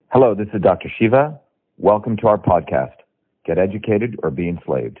Hello, this is Dr. Shiva. Welcome to our podcast, Get Educated or Be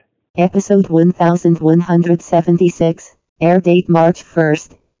Enslaved. Episode 1176, air date March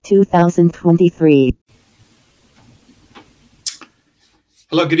 1st, 2023.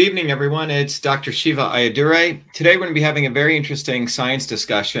 Hello, good evening, everyone. It's Dr. Shiva Ayyadurai. Today, we're going to be having a very interesting science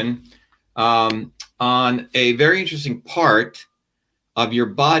discussion on a very interesting part of your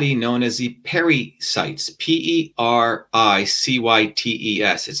body known as the pericytes, Pericytes.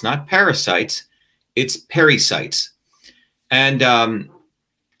 It's not parasites, it's pericytes. And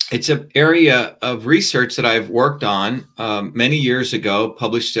it's an area of research that I've worked on many years ago,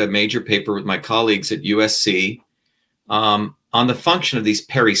 published a major paper with my colleagues at USC on the function of these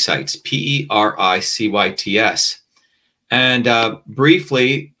pericytes, Pericytes. And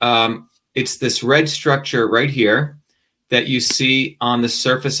briefly, it's this red structure right here that you see on the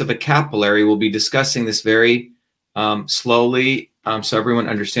surface of a capillary. We'll be discussing this very slowly so everyone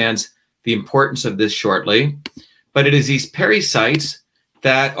understands the importance of this shortly. But it is these pericytes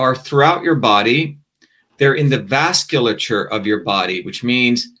that are throughout your body. They're in the vasculature of your body, which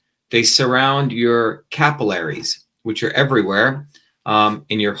means they surround your capillaries, which are everywhere,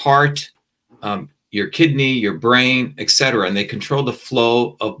 in your heart, your kidney, your brain, etc. And they control the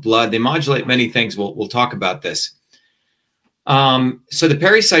flow of blood. They modulate many things. We'll talk about this. So the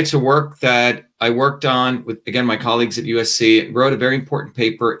pericytes are work that I worked on with, again, my colleagues at USC, wrote a very important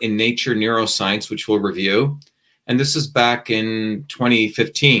paper in Nature Neuroscience, which we'll review. And this is back in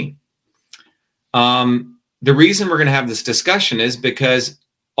 2015. The reason we're going to have this discussion is because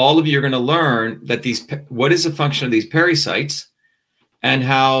all of you are going to learn that what is the function of these pericytes and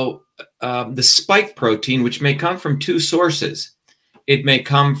how the spike protein, which may come from two sources. It may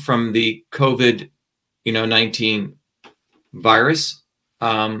come from the COVID-19 virus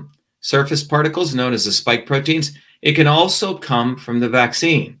surface particles known as the spike proteins. It can also come from the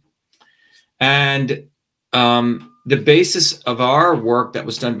vaccine. And the basis of our work that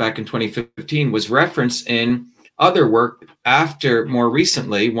was done back in 2015 was referenced in other work after more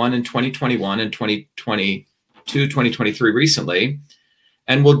recently, one in 2021 and 2022, 2023 recently.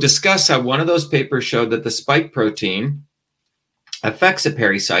 And we'll discuss how one of those papers showed that the spike protein affects the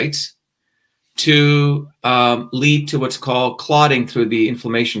pericytes to lead to what's called clotting through the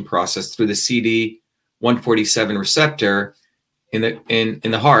inflammation process through the CD147 receptor in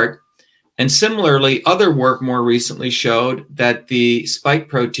the heart. And similarly, other work more recently showed that the spike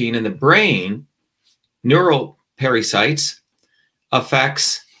protein in the brain, neural pericytes,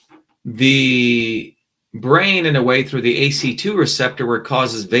 affects the brain in a way through the AC2 receptor where it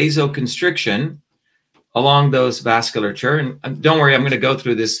causes vasoconstriction along those vasculature. And don't worry, I'm going to go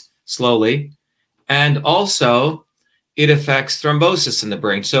through this slowly. And also, it affects thrombosis in the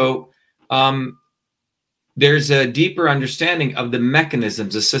brain. So there's a deeper understanding of the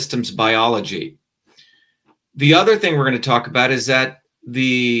mechanisms, the system's biology. The other thing we're going to talk about is that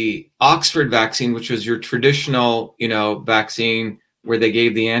the Oxford vaccine, which was your traditional, vaccine where they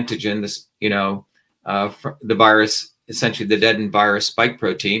gave the antigen, the virus, essentially the deadened virus spike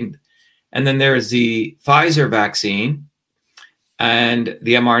protein. And then there's the Pfizer vaccine and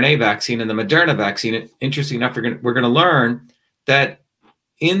the mRNA vaccine and the Moderna vaccine. Interesting enough, we're going to learn that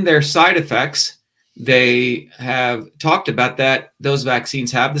in their side effects, they have talked about that those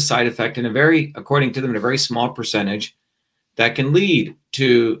vaccines have the side effect according to them, in a very small percentage that can lead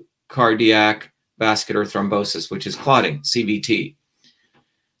to cardiac vascular thrombosis, which is clotting, CVT.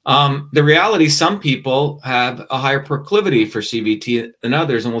 The reality, some people have a higher proclivity for CVT than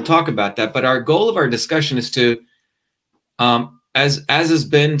others, and we'll talk about that. But our goal of our discussion is to, as has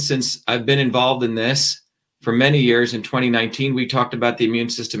been since I've been involved in this for many years. In 2019, we talked about the immune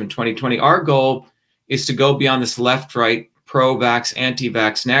system. In 2020, our goal is to go beyond this left-right, pro-vax,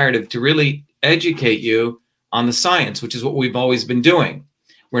 anti-vax narrative to really educate you on the science, which is what we've always been doing.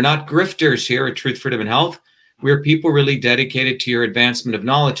 We're not grifters here at Truth, Freedom, and Health. We're people really dedicated to your advancement of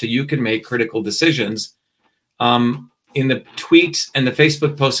knowledge so you can make critical decisions. In the tweets and the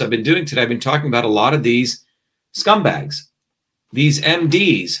Facebook posts I've been doing today, I've been talking about a lot of these scumbags, these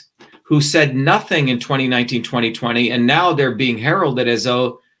MDs who said nothing in 2019, 2020, and now they're being heralded as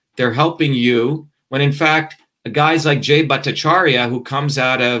though they're helping you, when in fact, guys like Jay Bhattacharya, who comes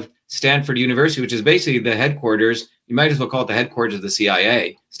out of Stanford University, which is basically the headquarters, you might as well call it the headquarters of the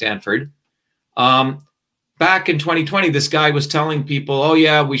CIA, Stanford. Back in 2020, this guy was telling people, oh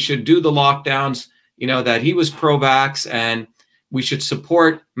yeah, we should do the lockdowns, that he was pro-vax and we should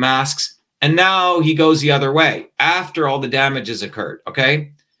support masks. And now he goes the other way after all the damage has occurred,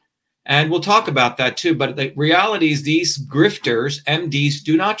 okay? And we'll talk about that too. But the reality is these grifters, MDs,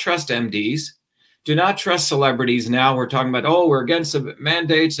 do not trust MDs. do not trust celebrities now. We're talking about, oh, we're against the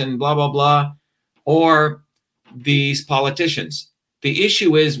mandates and blah, blah, blah, or these politicians. The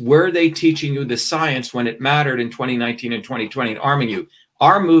issue is, were they teaching you the science when it mattered in 2019 and 2020 and arming you?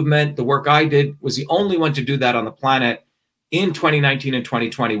 Our movement, the work I did, was the only one to do that on the planet in 2019 and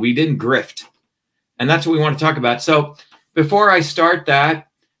 2020. We didn't grift. And that's what we want to talk about. So before I start that,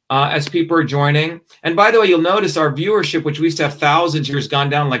 as people are joining, and by the way, you'll notice our viewership, which we used to have thousands years, gone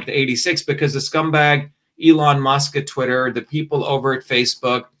down like to 86 because the scumbag Elon Musk at Twitter, the people over at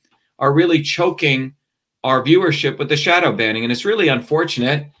Facebook are really choking our viewership with the shadow banning. And it's really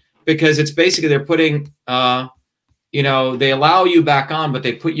unfortunate because it's basically they're putting, they allow you back on, but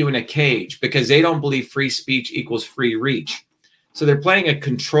they put you in a cage because they don't believe free speech equals free reach. So they're playing a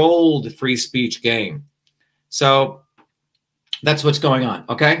controlled free speech game. So that's what's going on.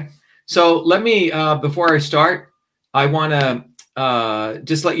 Okay. So let me, before I start, I want to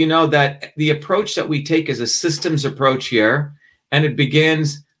just let you know that the approach that we take is a systems approach here. And it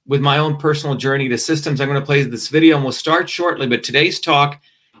begins with my own personal journey to systems. I'm going to play this video and we'll start shortly. But today's talk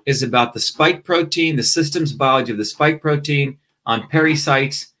is about the spike protein, the systems biology of the spike protein on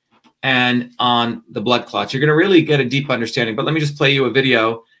pericytes and on the blood clots. You're going to really get a deep understanding. But let me just play you a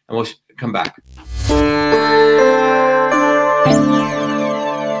video and we'll come back.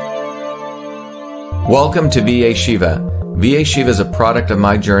 Welcome to VA Shiva. VA Shiva is a product of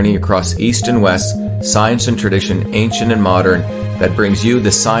my journey across East and West, science and tradition, ancient and modern, that brings you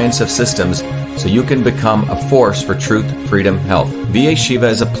the science of systems so you can become a force for truth, freedom, health. VA Shiva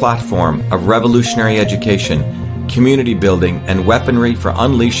is a platform of revolutionary education, community building, and weaponry for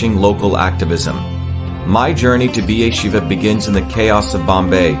unleashing local activism. My journey to VA Shiva begins in the chaos of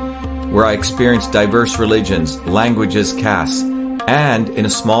Bombay, where I experienced diverse religions, languages, castes, and in a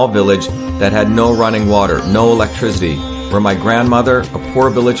small village that had no running water, no electricity, where my grandmother, a poor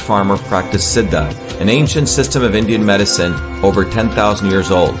village farmer, practiced Siddha, an ancient system of Indian medicine over 10,000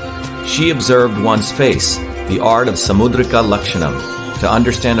 years old. She observed one's face, the art of Samudrika Lakshanam, to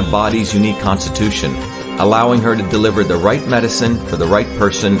understand a body's unique constitution, allowing her to deliver the right medicine for the right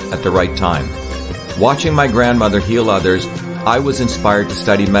person at the right time. Watching my grandmother heal others, I was inspired to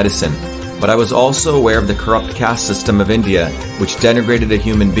study medicine, but I was also aware of the corrupt caste system of India, which denigrated a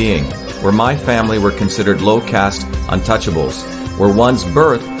human being, where my family were considered low caste untouchables, where one's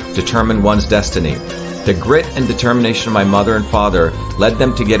birth determined one's destiny. The grit and determination of my mother and father led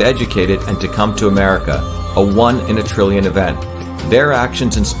them to get educated and to come to America, a 1 in a trillion event. Their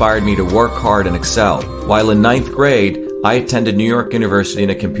actions inspired me to work hard and excel. While in 9th grade, I attended New York University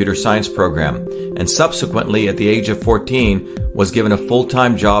in a computer science program, and subsequently, at the age of 14, was given a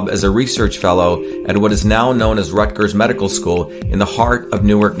full-time job as a research fellow at what is now known as Rutgers Medical School in the heart of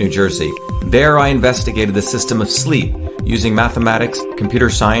Newark, New Jersey. There, I investigated the system of sleep using mathematics, computer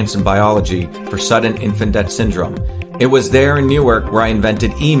science, and biology for sudden infant death syndrome. It was there in Newark where I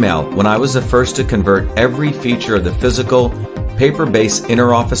invented email, when I was the first to convert every feature of the physical, paper-based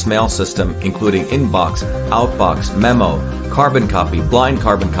inter-office mail system, including inbox, outbox, memo, carbon copy, blind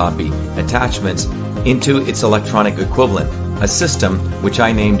carbon copy, attachments, into its electronic equivalent, a system which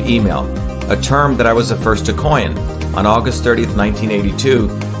I named email, a term that I was the first to coin. On August 30th, 1982,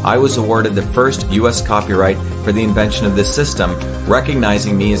 I was awarded the first U.S. copyright for the invention of this system,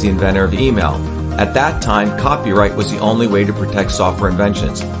 recognizing me as the inventor of email. At that time, copyright was the only way to protect software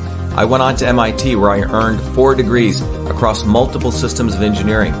inventions. I went on to MIT, where I earned 4 degrees across multiple systems of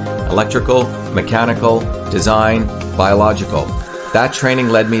engineering: electrical, mechanical, design, biological. That training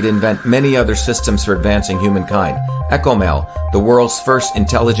led me to invent many other systems for advancing humankind. EchoMail, the world's first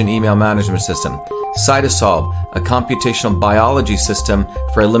intelligent email management system. Cytosolve, a computational biology system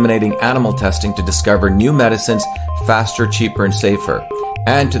for eliminating animal testing to discover new medicines faster, cheaper, and safer.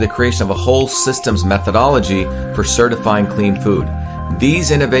 And to the creation of a whole systems methodology for certifying clean food.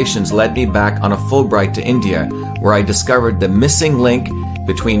 These innovations led me back on a Fulbright to India, where I discovered the missing link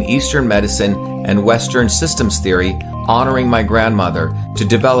between Eastern medicine and Western systems theory, honoring my grandmother, to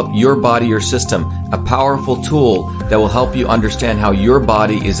develop Your Body, Your System, a powerful tool that will help you understand how your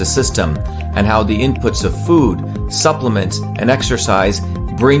body is a system and how the inputs of food, supplements, and exercise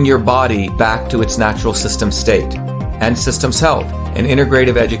bring your body back to its natural system state. And Systems Health, an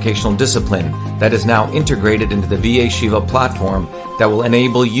integrative educational discipline that is now integrated into the VA Shiva platform that will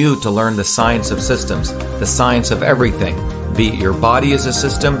enable you to learn the science of systems, the science of everything, be it your body as a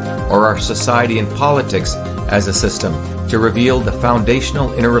system or our society and politics as a system, to reveal the foundational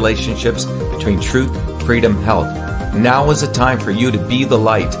interrelationships between truth, freedom, health. Now is the time for you to be the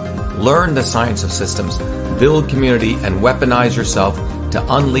light, learn the science of systems, build community, and weaponize yourself to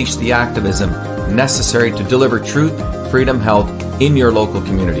unleash the activism necessary to deliver truth, freedom, health in your local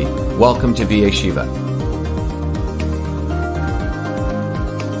community. Welcome to VA Shiva.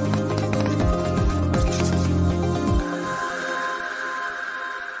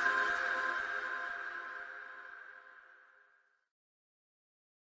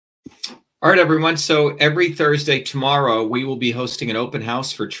 All right, everyone. So every Thursday tomorrow, we will be hosting an open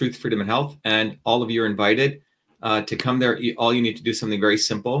house for Truth, Freedom, and Health. And all of you are invited to come there. All you need to do is something very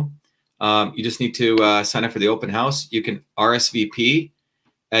simple. You just need to sign up for the open house. You can RSVP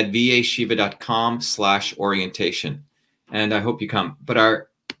at vashiva.com/orientation. And I hope you come. But our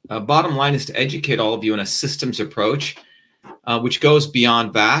bottom line is to educate all of you in a systems approach, which goes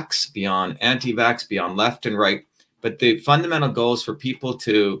beyond vax, beyond anti-vax, beyond left and right. But the fundamental goal is for people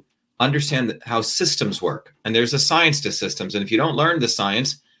to understand how systems work. And there's a science to systems. And if you don't learn the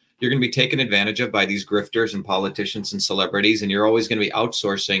science, you're going to be taken advantage of by these grifters and politicians and celebrities, and you're always going to be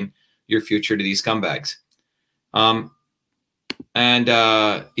outsourcing your future to these scumbags.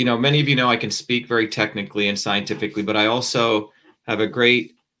 Many of you know I can speak very technically and scientifically, but I also have a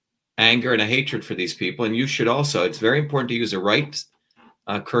great anger and a hatred for these people. And you should also. It's very important to use the right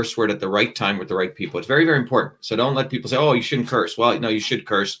curse word at the right time with the right people. It's very, very important. So don't let people say, oh, you shouldn't curse. Well, no, you should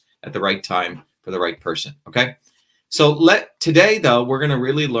curse at the right time for the right person. Okay. So today, though, we're going to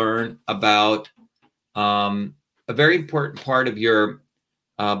really learn about a very important part of your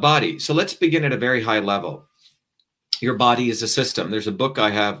body. So let's begin at a very high level. Your body is a system. There's a book I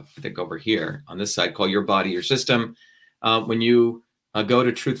have, I think over here on this side, called Your Body, Your System. When you go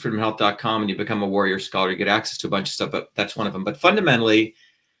to truthfreedomhealth.com and you become a warrior scholar, you get access to a bunch of stuff, but that's one of them. But fundamentally,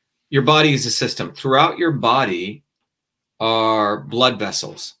 your body is a system. Throughout your body are blood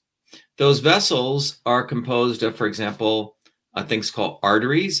vessels. Those vessels are composed of, for example, things called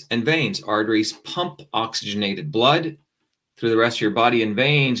arteries and veins. Arteries pump oxygenated blood through the rest of your body, and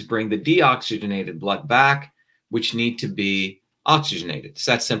veins bring the deoxygenated blood back, which need to be oxygenated. It's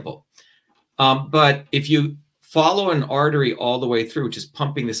that simple. But if you follow an artery all the way through, which is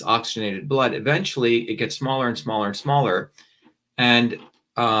pumping this oxygenated blood, eventually it gets smaller and smaller and smaller. And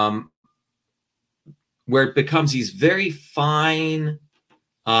where it becomes these very fine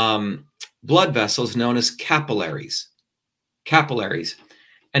blood vessels known as capillaries. Capillaries.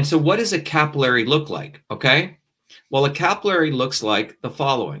 And so what does a capillary look like? Okay. Well, a capillary looks like the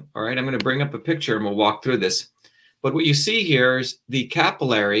following. All right. I'm going to bring up a picture and we'll walk through this. But what you see here is the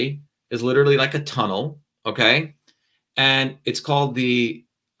capillary is literally like a tunnel. Okay. And it's called the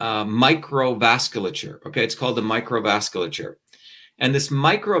microvasculature. Okay. It's called the microvasculature. And this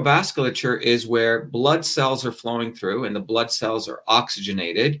microvasculature is where blood cells are flowing through, and the blood cells are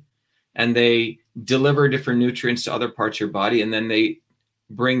oxygenated, and they deliver different nutrients to other parts of your body. And then they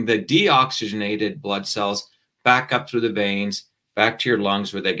bring the deoxygenated blood cells back up through the veins, back to your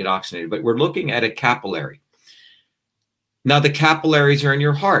lungs where they get oxygenated. But we're looking at a capillary. Now, the capillaries are in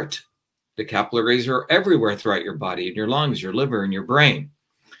your heart. The capillaries are everywhere throughout your body, in your lungs, your liver, and your brain.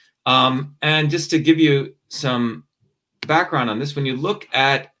 And just to give you some background on this, when you look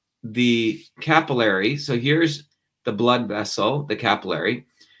at the capillary, so here's the blood vessel, the capillary,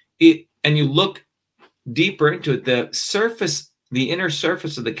 and you look deeper into it, the inner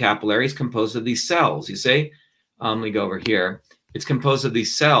surface of the capillary is composed of these cells. You say, let me go over here. It's composed of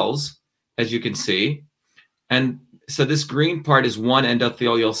these cells, as you can see. And so this green part is one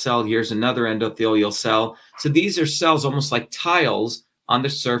endothelial cell. Here's another endothelial cell. So these are cells almost like tiles on the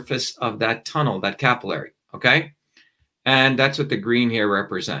surface of that tunnel, that capillary, okay? And that's what the green here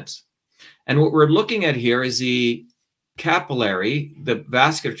represents. And what we're looking at here is the capillary, the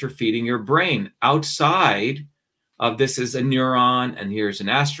vasculature feeding your brain. Outside of this is a neuron, and here's an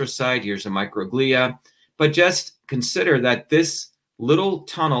astrocyte, here's a microglia. But just consider that this little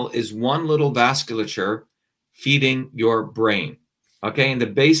tunnel is one little vasculature feeding your brain. Okay, and the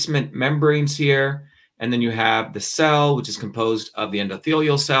basement membranes here, and then you have the cell, which is composed of the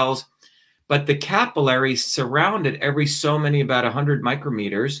endothelial cells. But the capillary is surrounded every so many, about 100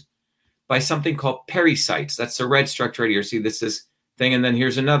 micrometers, by something called pericytes. That's the red structure right here. See, this thing, and then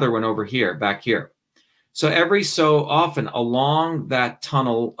here's another one over here, back here. So every so often along that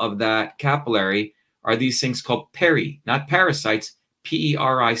tunnel of that capillary are these things called not parasites,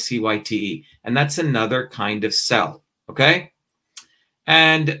 pericyte. And that's another kind of cell, okay?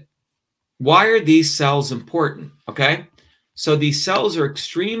 And why are these cells important, okay? So these cells are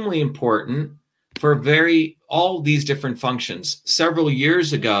extremely important for all these different functions. Several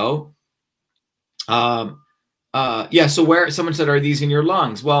years ago, so where someone said, are these in your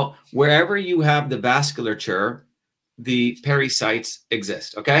lungs? Well, wherever you have the vasculature, the pericytes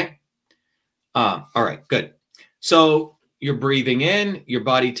exist, okay? All right, good. So you're breathing in, your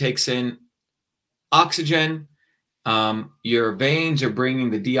body takes in oxygen, Your veins are bringing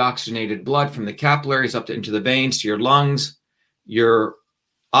the deoxygenated blood from the capillaries up into the veins to your lungs. Your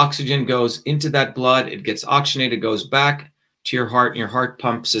oxygen goes into that blood. It gets oxygenated, goes back to your heart, and your heart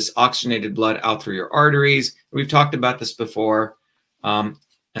pumps this oxygenated blood out through your arteries. We've talked about this before,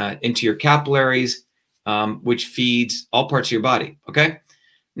 into your capillaries, which feeds all parts of your body. Okay.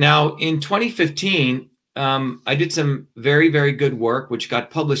 Now, in 2015, I did some very, very good work, which got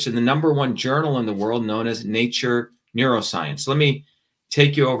published in the #1 journal in the world known as Nature Neuroscience. Let me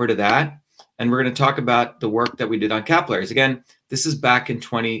take you over to that, and we're going to talk about the work that we did on capillaries. Again, this is back in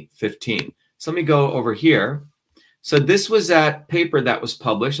 2015. So let me go over here. So this was that paper that was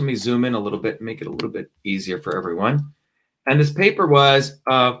published. Let me zoom in a little bit and make it a little bit easier for everyone. And this paper was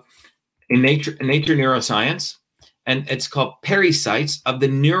in Nature Neuroscience, and it's called Pericytes of the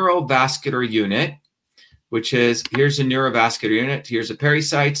Neurovascular Unit, which is, here's the neurovascular unit, here's the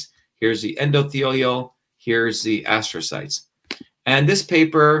pericytes, here's the endothelial, here's the astrocytes. And this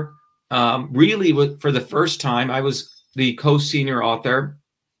paper really was, for the first time, I was the co-senior author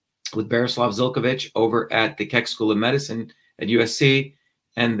with Berislav Zilkovic over at the Keck School of Medicine at USC.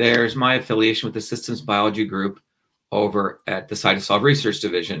 And there's my affiliation with the Systems Biology Group over at the Cytosolve Research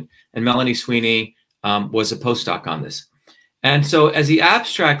Division. And Melanie Sweeney was a postdoc on this. And so as the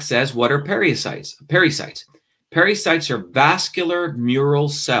abstract says, what are pericytes? Pericytes are vascular mural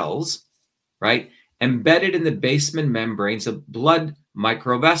cells, right, embedded in the basement membranes of blood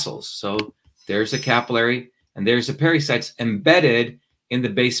microvessels. So there's a capillary and there's a pericytes embedded in the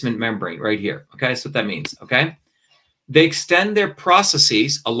basement membrane right here. Okay, that's what that means, okay? They extend their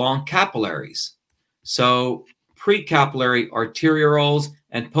processes along capillaries. So precapillary arterioles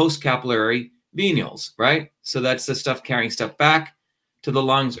and postcapillary venules, right? So that's the stuff carrying stuff back to the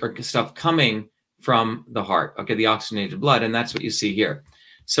lungs or stuff coming from the heart, okay, the oxygenated blood, and that's what you see here.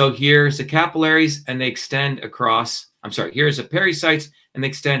 So here's the capillaries, and they extend across, here's the pericytes, and they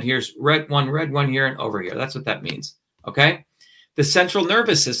extend, here's red one here, and over here. That's what that means, okay? The central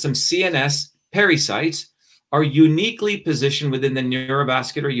nervous system, CNS pericytes, are uniquely positioned within the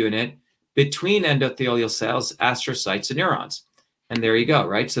neurovascular unit between endothelial cells, astrocytes, and neurons. And there you go,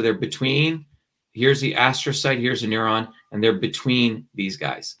 right? So they're between, here's the astrocyte, here's a neuron, and they're between these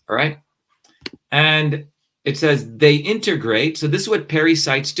guys, all right? And it says they integrate. So this is what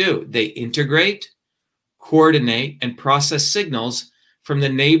pericytes do. They integrate, coordinate, and process signals from the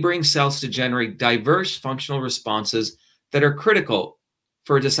neighboring cells to generate diverse functional responses that are critical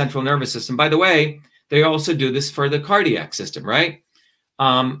for the central nervous system. By the way, they also do this for the cardiac system, right?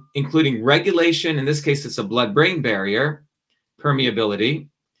 Including regulation. In this case, it's a blood-brain barrier, permeability,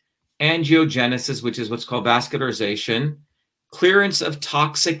 angiogenesis, which is what's called vascularization, clearance of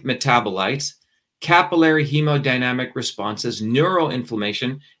toxic metabolites, capillary hemodynamic responses,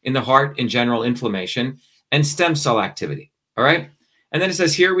 neuroinflammation in the heart in general inflammation, and stem cell activity, all right? And then it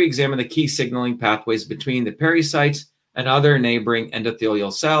says here we examine the key signaling pathways between the pericytes and other neighboring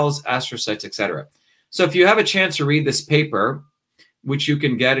endothelial cells, astrocytes, etc. So if you have a chance to read this paper, which you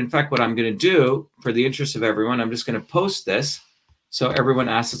can get, in fact, what I'm going to do for the interest of everyone, I'm just going to post this. So everyone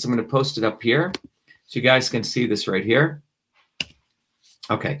asks us, I'm going to post it up here so you guys can see this right here.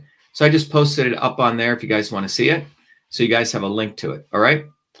 Okay, so I just posted it up on there if you guys want to see it. So you guys have a link to it, all right?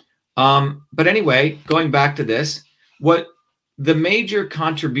 But anyway, going back to this, what the major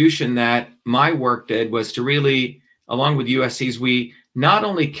contribution that my work did was to really, along with USC's, we not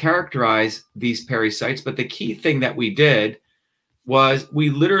only characterize these pericytes, but the key thing that we did was we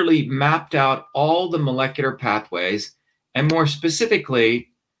literally mapped out all the molecular pathways, and more specifically,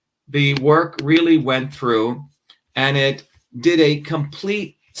 the work really went through and it did a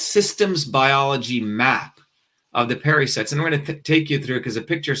complete systems biology map of the pericytes. And I'm going to take you through, because the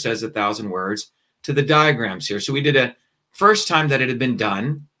picture says 1,000 words, to the diagrams here. So we did a first time that it had been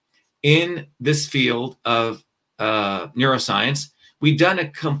done in this field of neuroscience. We've done a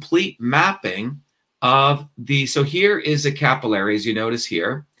complete mapping of the, so here is a capillary, as you notice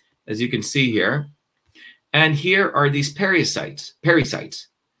here, as you can see here. And here are these pericytes,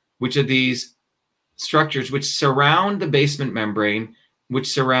 which are these structures which surround the basement membrane,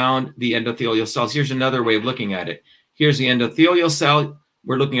 which surround the endothelial cells. Here's another way of looking at it. Here's the endothelial cell.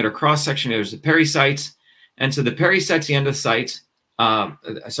 We're looking at a cross-section. There's the pericytes. And so the pericytes, the endocytes,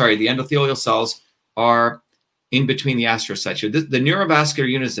 the endothelial cells are in between the astrocytes. So the neurovascular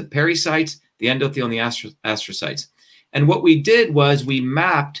unit is the pericytes, the endothelial, and the astrocytes. And what we did was we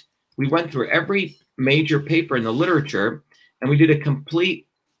went through every major paper in the literature, and we did a complete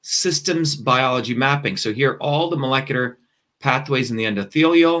systems biology mapping. So here are all the molecular pathways in the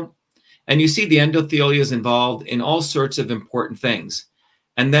endothelial. And you see the endothelium is involved in all sorts of important things.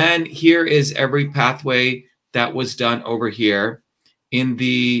 And then here is every pathway that was done over here in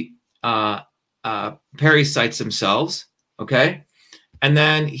the pericytes themselves, okay? And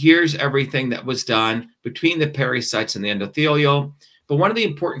then here's everything that was done between the pericytes and the endothelial. But one of the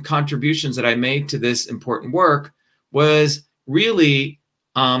important contributions that I made to this important work was really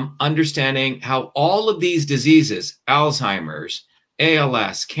understanding how all of these diseases, Alzheimer's,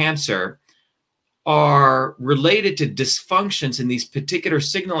 ALS, cancer, are related to dysfunctions in these particular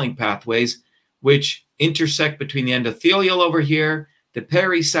signaling pathways, which intersect between the endothelial over here, the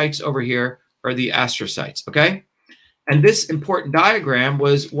pericytes over here, or the astrocytes, okay? And this important diagram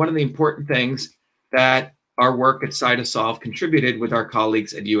was one of the important things that our work at Cytosolve contributed with our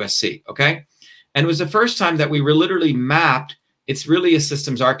colleagues at USC, okay? And it was the first time that we were literally mapped. It's really a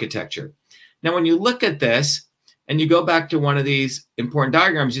systems architecture. Now, when you look at this and you go back to one of these important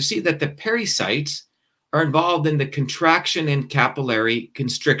diagrams, you see that the pericytes are involved in the contraction and capillary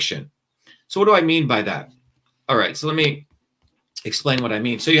constriction. So what do I mean by that? All right, so let me explain what I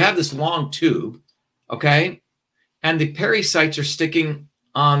mean. So you have this long tube, okay? And the pericytes are sticking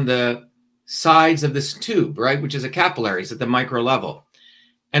on the sides of this tube, right? Which is a capillaries at the micro level.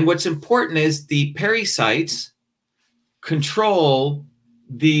 And what's important is the pericytes control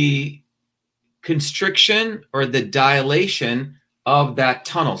the constriction or the dilation of that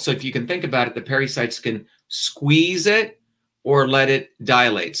tunnel. So if you can think about it, the pericytes can squeeze it or let it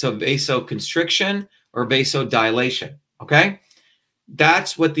dilate. So vasoconstriction or vasodilation, okay?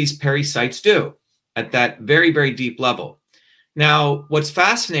 That's what these pericytes do at that very, very deep level. Now, what's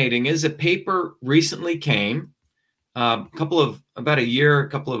fascinating is a paper recently came about a couple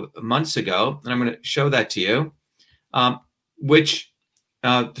of months ago, and I'm going to show that to you, which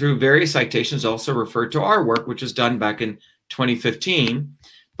through various citations also referred to our work, which was done back in 2015.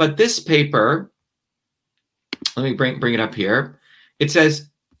 But this paper, let me bring it up here. It says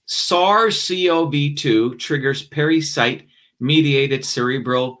SARS-CoV-2 triggers pericyte-mediated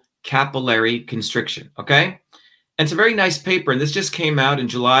cerebral capillary constriction, okay? And it's a very nice paper, and this just came out in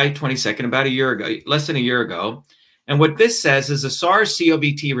July 22nd, about a year ago, less than a year ago. And what this says is the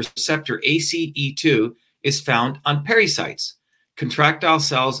SARS-CoV-2 receptor ACE2 is found on pericytes, contractile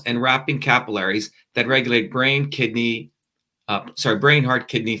cells and wrapping capillaries that regulate brain, heart,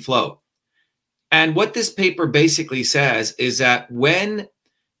 kidney flow. And what this paper basically says is that when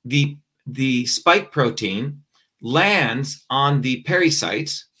the spike protein lands on the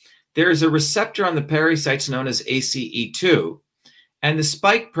pericytes, there's a receptor on the pericytes known as ACE2, and the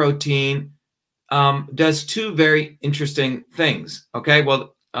spike protein does two very interesting things. Okay,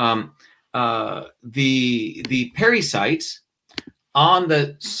 well, the pericytes on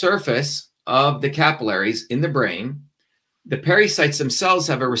the surface of the capillaries in the brain, the pericytes themselves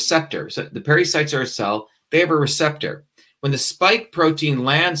have a receptor. So the pericytes are a cell; they have a receptor. When the spike protein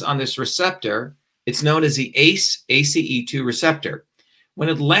lands on this receptor, it's known as the ACE2 receptor. When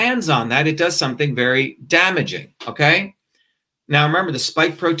it lands on that, it does something very damaging, okay? Now, remember, the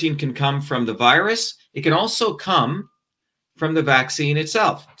spike protein can come from the virus. It can also come from the vaccine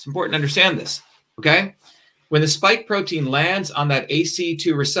itself. It's important to understand this, okay? When the spike protein lands on that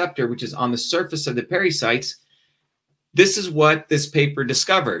ACE2 receptor, which is on the surface of the pericytes, this is what this paper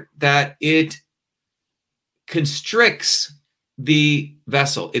discovered, that it constricts the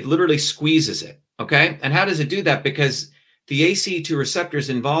vessel. It literally squeezes it, okay? And how does it do that? Because the ACE2 receptor is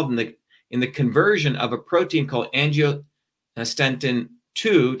involved in the conversion of a protein called angiotensin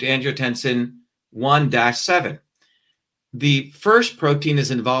 2 to angiotensin 1-7. The first protein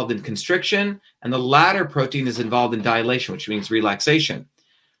is involved in constriction, and the latter protein is involved in dilation, which means relaxation.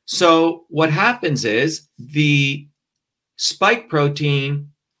 So what happens is the spike protein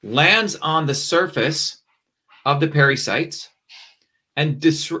lands on the surface of the pericytes and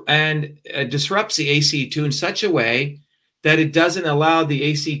disrupts the ACE2 in such a way that it doesn't allow the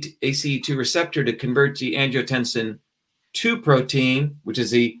ACE2 receptor to convert the angiotensin 2 protein, which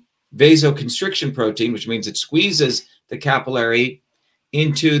is the vasoconstriction protein, which means it squeezes the capillary,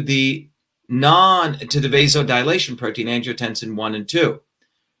 into the vasodilation protein, angiotensin 1 and 2,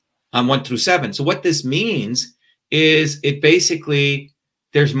 1 through 7. So what this means is it basically,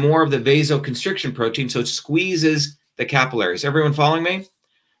 there's more of the vasoconstriction protein, so it squeezes the capillaries. Everyone following me?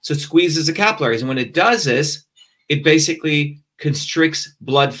 So it squeezes the capillaries. And when it does this, it basically constricts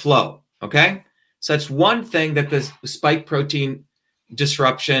blood flow, okay? So that's one thing that the spike protein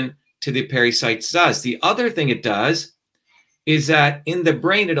disruption to the pericytes does. The other thing it does is that in the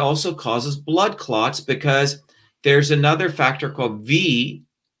brain, it also causes blood clots because there's another factor called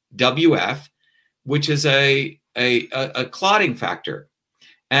VWF, which is a clotting factor.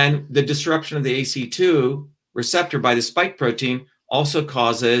 And the disruption of the ACE2 receptor by the spike protein also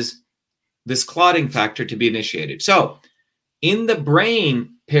causes this clotting factor to be initiated. So in the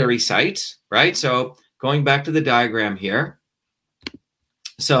brain pericytes, right? So going back to the diagram here.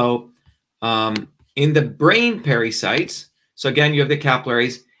 So in the brain pericytes, so again, you have the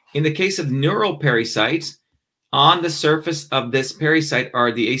capillaries. In the case of neural pericytes, on the surface of this pericyte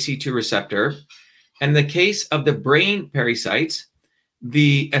are the ACE2 receptor. And in the case of the brain pericytes,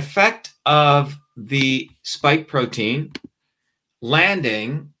 the effect of the spike protein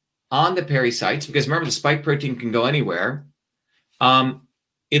landing on the pericytes, because remember, the spike protein can go anywhere,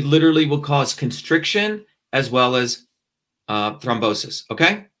 it literally will cause constriction as well as thrombosis,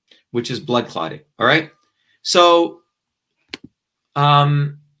 okay? Which is blood clotting, all right? So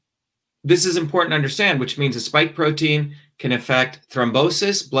this is important to understand, which means a spike protein can affect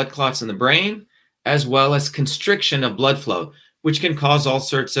thrombosis, blood clots in the brain, as well as constriction of blood flow, which can cause all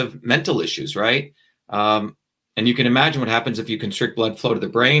sorts of mental issues, right? And you can imagine what happens if you constrict blood flow to the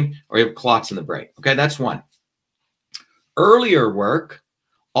brain or you have clots in the brain. Okay, that's one. Earlier work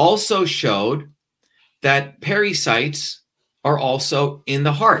also showed that pericytes are also in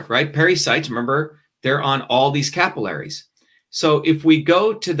the heart, right? Pericytes, remember, they're on all these capillaries. So if we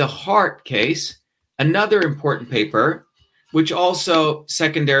go to the heart case, another important paper, which also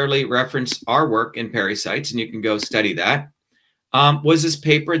secondarily referenced our work in pericytes, and you can go study that, was this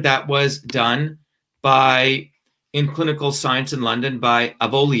paper that was done in Clinical Science in London by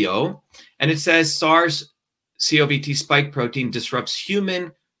Avolio. And it says SARS-CoV-2 spike protein disrupts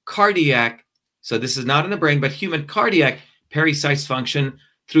human cardiac, so this is not in the brain, but human cardiac pericytes function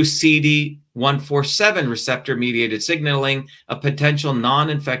through CD147 receptor-mediated signaling, a potential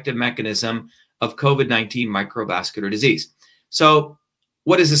non-infective mechanism of COVID-19 microvascular disease. So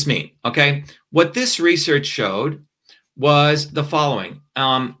what does this mean? Okay, what this research showed was the following.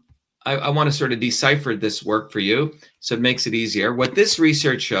 I want to sort of decipher this work for you so it makes it easier. What this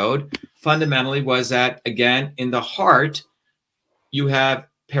research showed fundamentally was that, again, in the heart, you have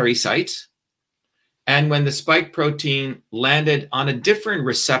pericytes. And when the spike protein landed on a different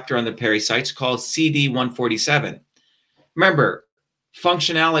receptor on the pericytes called CD147, remember,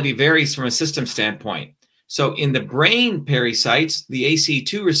 functionality varies from a system standpoint. So in the brain pericytes, the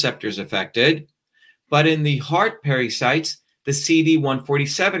ACE2 receptor is affected, but in the heart pericytes, the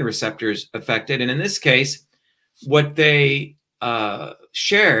CD147 receptor is affected. And in this case, what they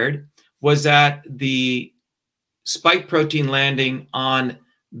shared was that the spike protein landing on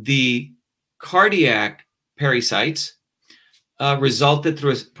the cardiac pericytes resulted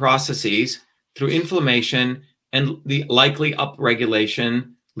through processes, through inflammation and the likely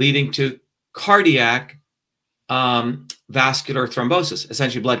upregulation leading to cardiac vascular thrombosis,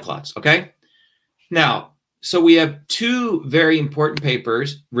 essentially blood clots, okay? Now, so we have two very important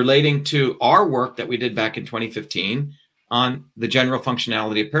papers relating to our work that we did back in 2015 on the general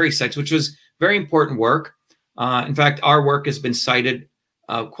functionality of pericytes, which was very important work. In fact, our work has been cited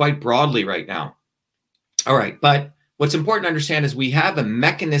quite broadly right now. All right, but what's important to understand is we have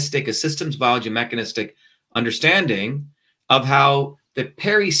a systems biology mechanistic understanding of how the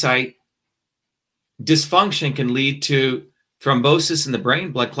pericyte dysfunction can lead to thrombosis in the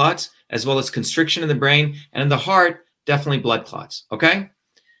brain, blood clots, as well as constriction in the brain, and in the heart, definitely blood clots, okay?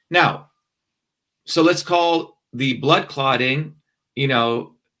 Now, so let's call the blood clotting,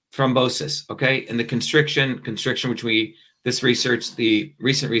 thrombosis, okay? And the constriction, which the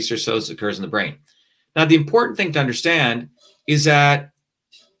recent research shows occurs in the brain. Now, the important thing to understand is that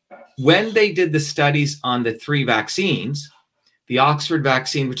when they did the studies on the three vaccines, the Oxford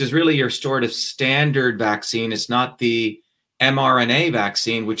vaccine, which is really your sort of standard vaccine, it's not the mRNA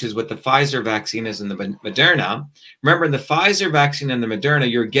vaccine, which is what the Pfizer vaccine is in the Moderna. Remember, in the Pfizer vaccine and the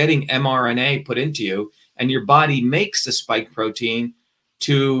Moderna, you're getting mRNA put into you, and your body makes the spike protein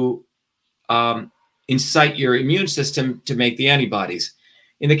to incite your immune system to make the antibodies.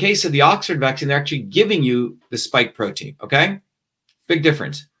 In the case of the Oxford vaccine, they're actually giving you the spike protein, okay? Big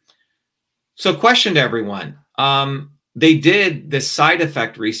difference. So question to everyone. They did the side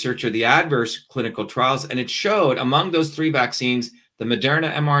effect research or the adverse clinical trials, and it showed among those three vaccines, the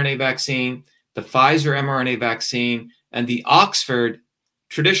Moderna mRNA vaccine, the Pfizer mRNA vaccine, and the Oxford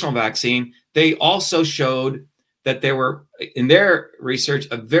traditional vaccine, they also showed that there were, in their research,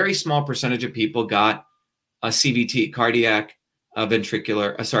 a very small percentage of people got a CVT, cardiac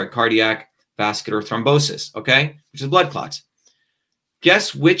vascular thrombosis, okay, which is blood clots.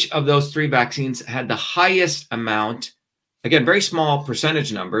 Guess which of those three vaccines had the highest amount? Again, very small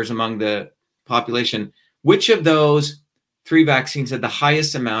percentage numbers among the population. Which of those three vaccines had the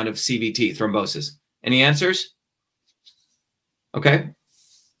highest amount of CVT, thrombosis? Any answers? Okay.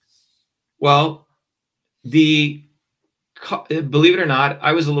 Well, the believe it or not,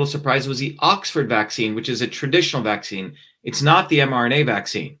 I was a little surprised, it was the Oxford vaccine, which is a traditional vaccine. It's not the mRNA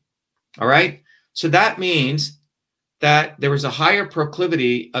vaccine. All right. So that means that there was a higher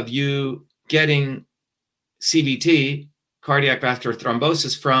proclivity of you getting CVT, cardiac vascular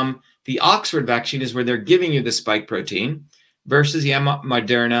thrombosis, from the Oxford vaccine, is where they're giving you the spike protein, versus the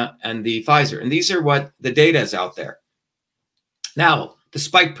Moderna and the Pfizer. And these are what the data is out there. Now, the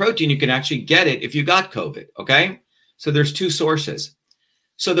spike protein, you can actually get it if you got COVID, okay? So there's two sources.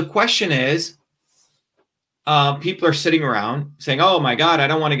 So the question is, people are sitting around saying, oh my God, I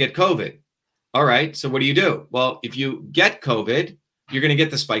don't want to get COVID. All right, so what do? Well, if you get COVID, you're going to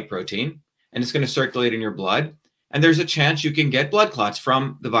get the spike protein, and it's going to circulate in your blood. And there's a chance you can get blood clots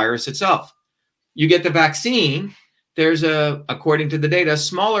from the virus itself. You get the vaccine, there's according to the data, a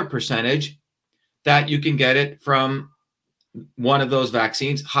smaller percentage that you can get it from one of those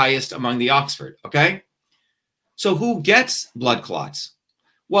vaccines, highest among the Oxford, okay? So who gets blood clots?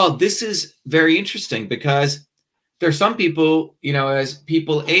 Well, this is very interesting because there's some people, as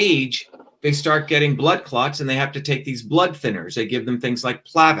people age, they start getting blood clots and they have to take these blood thinners. They give them things like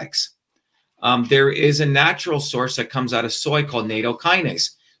Plavix. There is a natural source that comes out of soy called nattokinase,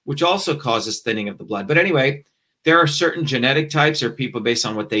 which also causes thinning of the blood. But anyway, there are certain genetic types or people based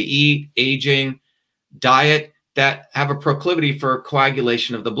on what they eat, aging, diet, that have a proclivity for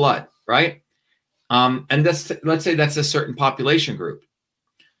coagulation of the blood, right? And let's say that's a certain population group.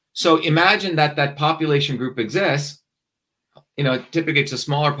 So imagine that population group exists. Typically it's a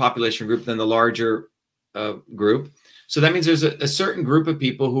smaller population group than the larger group. So that means there's a certain group of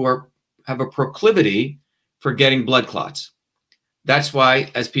people who have a proclivity for getting blood clots. That's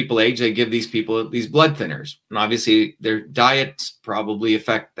why as people age, they give these people these blood thinners. And obviously their diets probably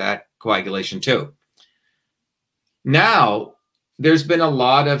affect that coagulation too. Now, there's been a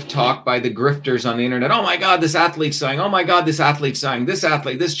lot of talk by the grifters on the internet. Oh my God, this athlete's dying. Oh my God, this athlete's dying. This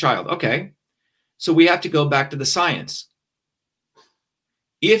athlete, this child. Okay. So we have to go back to the science.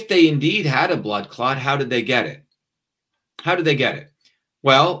 If they indeed had a blood clot, how did they get it? How did they get it?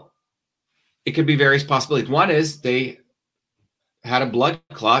 Well, it could be various possibilities. One is they had a blood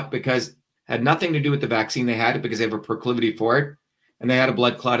clot because it had nothing to do with the vaccine. They had it because they have a proclivity for it, and they had a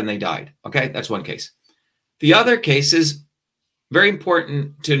blood clot and they died. Okay, that's one case. The other case is very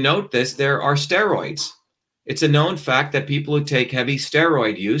important to note this. There are steroids. It's a known fact that people who take heavy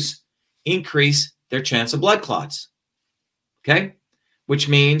steroid use increase their chance of blood clots. Okay, which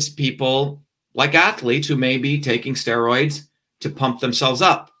means people like athletes who may be taking steroids to pump themselves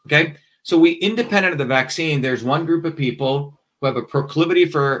up. Okay, so independent of the vaccine, there's one group of people who have a proclivity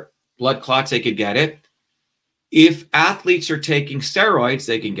for blood clots, they could get it. If athletes are taking steroids,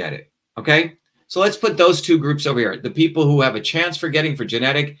 they can get it. Okay, so let's put those two groups over here, the people who have a chance for getting for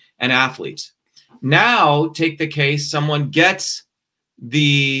genetic and athletes. Now take the case someone gets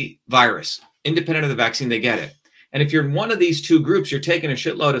the virus, independent of the vaccine, they get it. And if you're in one of these two groups, you're taking a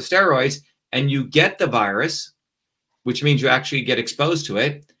shitload of steroids and you get the virus, which means you actually get exposed to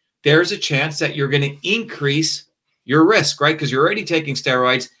it, there's a chance that you're going to increase your risk, right? Because you're already taking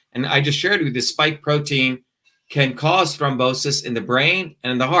steroids. And I just shared with you the spike protein can cause thrombosis in the brain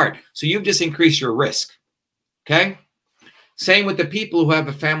and in the heart. So you've just increased your risk. Okay. Same with the people who have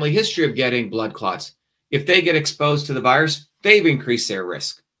a family history of getting blood clots. If they get exposed to the virus, they've increased their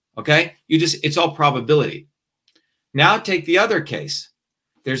risk. Okay. It's all probability. Now take the other case.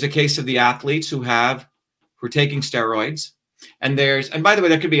 There's a case of the athletes who are taking steroids. And by the way,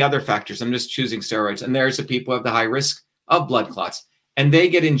 there could be other factors. I'm just choosing steroids. And there's the people who have the high risk of blood clots. And they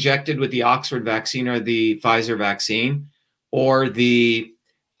get injected with the Oxford vaccine or the Pfizer vaccine or the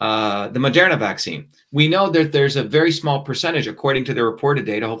Moderna vaccine. We know that there's a very small percentage, according to the reported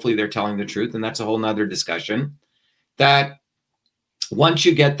data, hopefully they're telling the truth, and that's a whole nother discussion, that once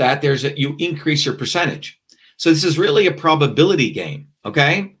you get that, you increase your percentage. So this is really a probability game,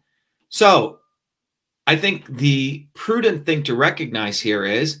 okay? So I think the prudent thing to recognize here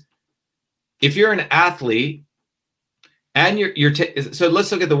is if you're an athlete and so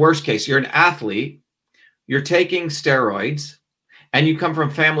let's look at the worst case. You're an athlete, you're taking steroids, and you come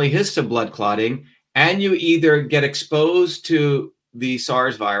from family history of blood clotting, and you either get exposed to the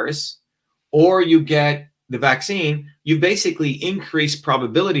SARS virus or you get the vaccine, you basically increase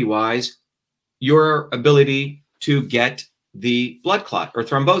probability-wise your ability to get the blood clot or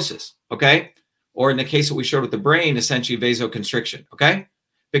thrombosis, okay? Or in the case that we showed with the brain, essentially vasoconstriction, okay?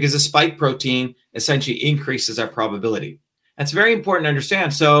 Because the spike protein essentially increases our probability. That's very important to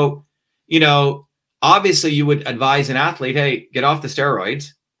understand. So, obviously you would advise an athlete, hey, get off the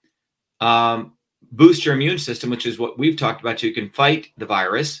steroids, boost your immune system, which is what we've talked about. So you can fight the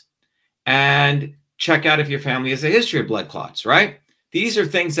virus and check out if your family has a history of blood clots, right? These are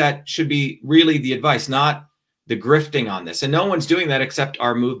things that should be really the advice, not the grifting on this. And no one's doing that except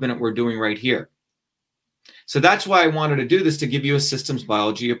our movement that we're doing right here. So that's why I wanted to do this, to give you a systems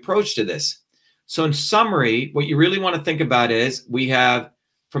biology approach to this. So in summary, what you really want to think about is we have,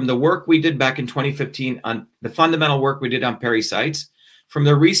 from the work we did back in 2015 on the fundamental work we did on pericytes, from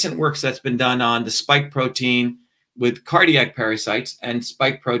the recent works that's been done on the spike protein with cardiac pericytes and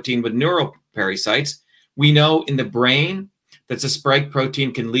spike protein with neural pericytes, we know in the brain that the spike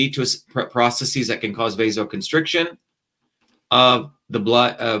protein can lead to processes that can cause vasoconstriction of the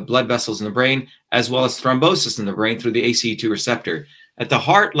blood vessels in the brain, as well as thrombosis in the brain through the ACE2 receptor. At the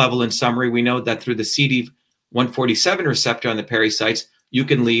heart level, in summary, we know that through the CD147 receptor on the pericytes, you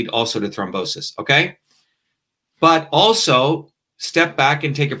can lead also to thrombosis, okay? But also step back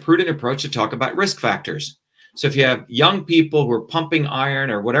and take a prudent approach to talk about risk factors. So if you have young people who are pumping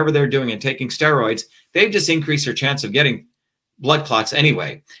iron or whatever they're doing and taking steroids, they've just increased their chance of getting blood clots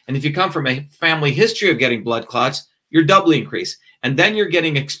anyway. And if you come from a family history of getting blood clots, you're doubly increased. And then you're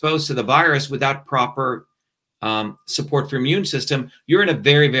getting exposed to the virus without proper support for your immune system. You're in a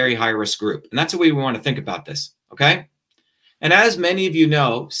very, very high risk group. And that's the way we want to think about this, okay? And as many of you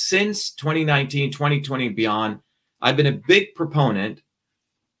know, since 2019, 2020 and beyond, I've been a big proponent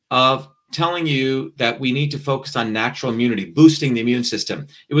of telling you that we need to focus on natural immunity, boosting the immune system.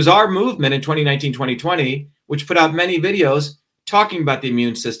 It was our movement in 2019, 2020, which put out many videos talking about the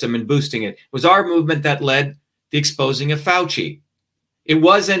immune system and boosting it. It was our movement that led the exposing of Fauci. It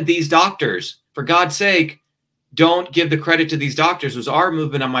wasn't these doctors. For God's sake, don't give the credit to these doctors. It was our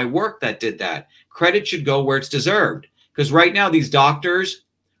movement on my work that did that. Credit should go where it's deserved. Because right now, these doctors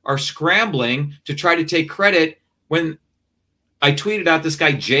are scrambling to try to take credit. When I tweeted out this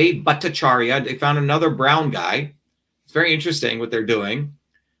guy, Jay Bhattacharya, they found another brown guy. It's very interesting what they're doing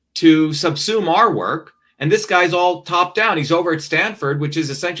to subsume our work. And this guy's all top down. He's over at Stanford, which is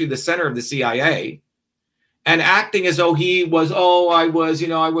essentially the center of the CIA, and acting as though he was, I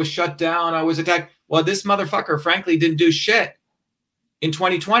was shut down. I was attacked. Well, this motherfucker, frankly, didn't do shit in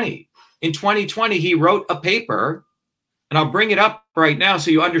 2020. In 2020, he wrote a paper, and I'll bring it up right now so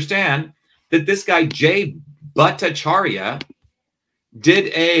you understand that this guy, Jay Bhattacharya,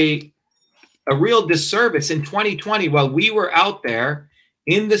 did a real disservice in 2020 while we were out there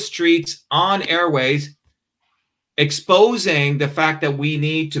in the streets, on airways, exposing the fact that we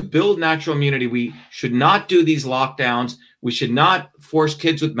need to build natural immunity. We should not do these lockdowns. We should not force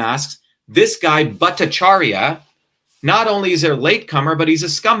kids with masks. This guy, Bhattacharya, not only is a latecomer, but he's a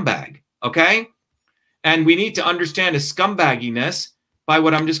scumbag, okay? And we need to understand his scumbagginess by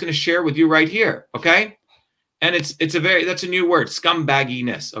what I'm just going to share with you right here, okay? And that's a new word,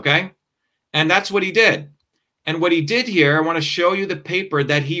 scumbagginess, okay? And that's what he did. And what he did here, I want to show you the paper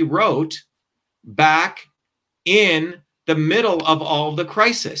that he wrote back in the middle of all of the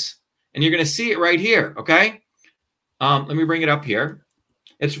crisis. And you're going to see it right here, okay? Let me bring it up here.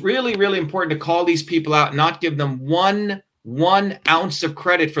 It's really, really important to call these people out and not give them one ounce of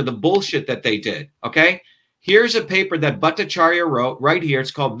credit for the bullshit that they did, okay? Here's a paper that Bhattacharya wrote right here. It's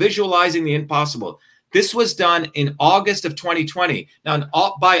called Visualizing the Impossible. This was done in August of 2020. Now,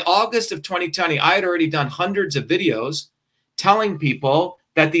 by August of 2020, I had already done hundreds of videos telling people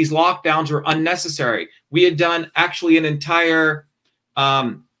that these lockdowns were unnecessary. We had done actually an entire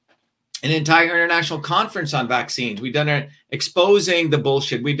international conference on vaccines. We've done it exposing the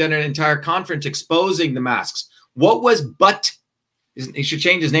bullshit. We've done an entire conference exposing the masks. What was he should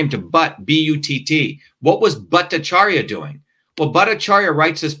change his name to Butt, B-U-T-T. What was Bhattacharya doing? Well, Bhattacharya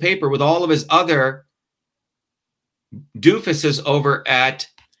writes this paper with all of his other doofuses over at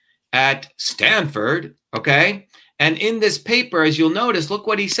Stanford, okay? And in this paper, as you'll notice, look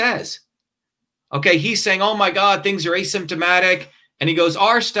what he says. Okay, he's saying, oh my God, things are asymptomatic. And he goes,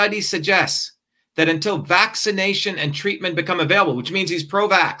 our study suggests that until vaccination and treatment become available, which means he's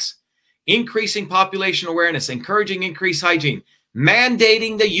pro-vax, increasing population awareness, encouraging increased hygiene,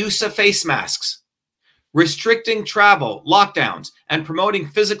 mandating the use of face masks, restricting travel, lockdowns, and promoting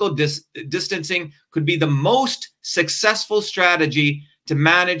physical distancing could be the most successful strategy to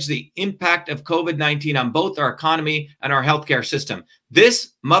manage the impact of COVID-19 on both our economy and our healthcare system.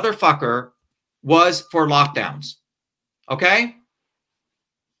 This motherfucker was for lockdowns, okay?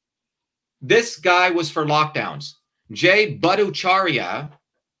 This guy was for lockdowns. Jay Bhattacharya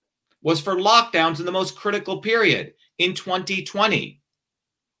was for lockdowns in the most critical period in 2020.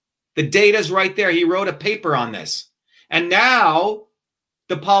 The data's right there. He wrote a paper on this. And now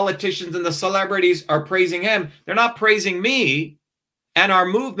the politicians and the celebrities are praising him. They're not praising me and our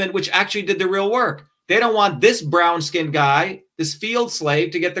movement, which actually did the real work. They don't want this brown-skinned guy, this field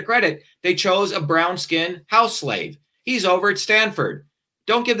slave, to get the credit. They chose a brown-skinned house slave. He's over at Stanford.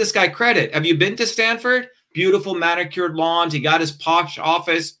 Don't give this guy credit. Have you been to Stanford? Beautiful manicured lawns. He got his posh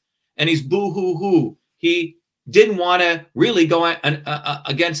office, and he's boo-hoo-hoo. He didn't want to really go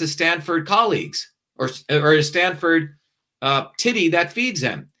against his Stanford colleagues or his Stanford titty that feeds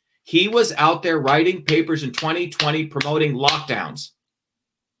him. He was out there writing papers in 2020 promoting lockdowns.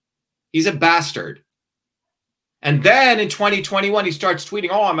 He's a bastard. And then in 2021, he starts tweeting,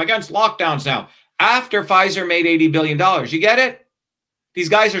 oh, I'm against lockdowns now, after Pfizer made $80 billion. You get it? These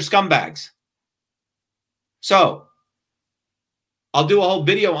guys are scumbags. So I'll do a whole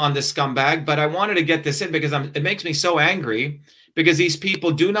video on this scumbag, but I wanted to get this in because it makes me so angry, because these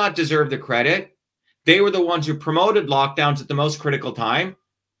people do not deserve the credit. They were the ones who promoted lockdowns at the most critical time.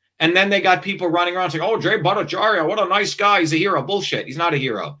 And then they got people running around saying, oh, Jay Bhattacharya, what a nice guy. He's a hero. Bullshit. He's not a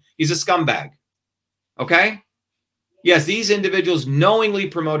hero. He's a scumbag. Okay? Yes, these individuals knowingly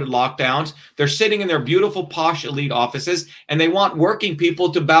promoted lockdowns. They're sitting in their beautiful, posh, elite offices, and they want working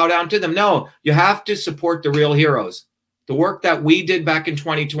people to bow down to them. No, you have to support the real heroes. The work that we did back in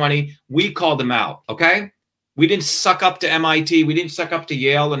 2020, we called them out, okay? We didn't suck up to MIT. We didn't suck up to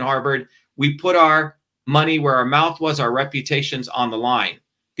Yale and Harvard. We put our money where our mouth was, our reputations on the line.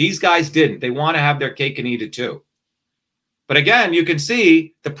 These guys didn't. They want to have their cake and eat it too. But again, you can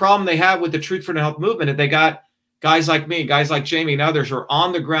see the problem they have with the Truth for Health movement is they got guys like me, guys like Jamie and others who are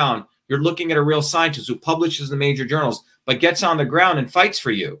on the ground. You're looking at a real scientist who publishes in the major journals, but gets on the ground and fights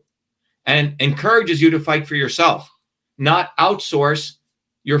for you and encourages you to fight for yourself, not outsource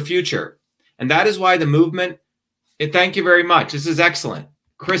your future. And that is why the movement, thank you very much. This is excellent.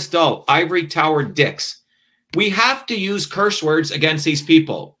 Chris Dull, Ivory Tower Dicks. We have to use curse words against these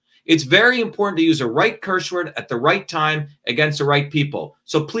people. It's very important to use the right curse word at the right time against the right people.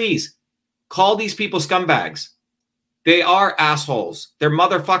 So please call these people scumbags. They are assholes. They're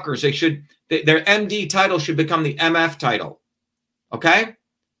motherfuckers. Their MD title should become the MF title. Okay?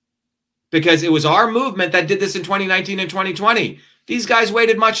 Because it was our movement that did this in 2019 and 2020. These guys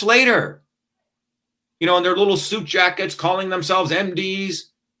waited much later. You know, in their little suit jackets, calling themselves MDs.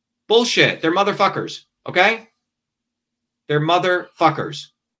 Bullshit. They're motherfuckers. Okay? They're motherfuckers.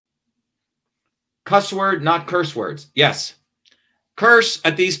 Cuss word, not curse words. Yes. Curse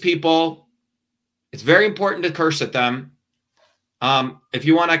at these people. It's very important to curse at them. If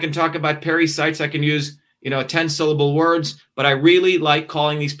you want, I can talk about Perry sites. I can use, 10-syllable words, but I really like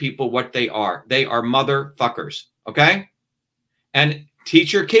calling these people what they are. They are motherfuckers. Okay? And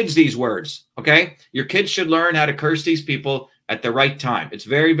teach your kids these words. Okay? Your kids should learn how to curse these people at the right time. It's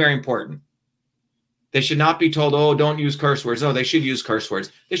very, very important. They should not be told, oh, don't use curse words. No, they should use curse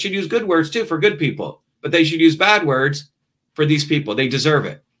words. They should use good words too for good people, but they should use bad words for these people. They deserve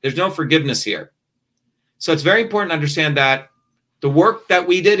it. There's no forgiveness here. So it's very important to understand that the work that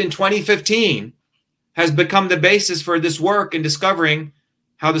we did in 2015 has become the basis for this work in discovering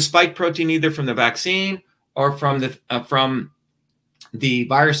how the spike protein, either from the vaccine or from the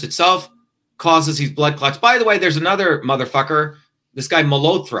virus itself, causes these blood clots. By the way, there's another motherfucker, this guy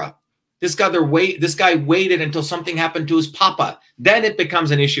Malhotra. This guy waited until something happened to his papa. Then it becomes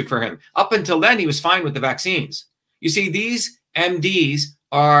an issue for him. Up until then, he was fine with the vaccines. You see, these MDs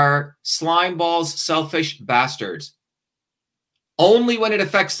are slime balls, selfish bastards. Only when it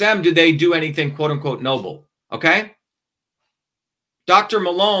affects them do they do anything, quote unquote, noble. Okay? Dr.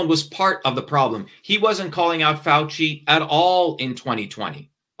 Malone was part of the problem. He wasn't calling out Fauci at all in 2020.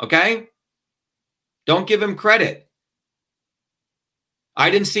 Okay? Don't give him credit. I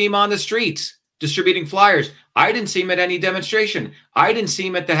didn't see him on the streets distributing flyers. I didn't see him at any demonstration. I didn't see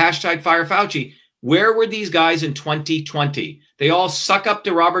him at the hashtag Fire Fauci. Where were these guys in 2020? They all suck up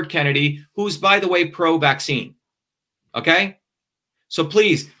to Robert Kennedy, who's, by the way, pro-vaccine. Okay? So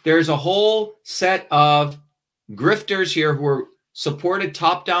please, there's a whole set of grifters here who are supported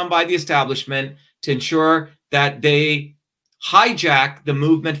top-down by the establishment to ensure that they hijack the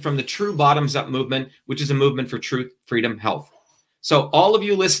movement from the true bottoms-up movement, which is a movement for truth, freedom, health. So all of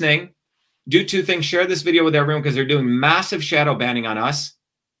you listening, do two things. Share this video with everyone because they're doing massive shadow banning on us.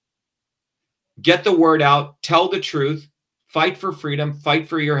 Get the word out. Tell the truth. Fight for freedom. Fight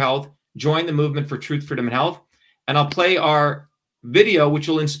for your health. Join the movement for truth, freedom, and health. And I'll play our video, which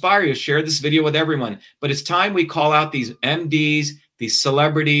will inspire you. Share this video with everyone. But it's time we call out these MDs, these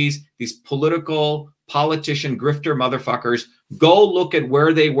celebrities, these politician grifter motherfuckers. Go look at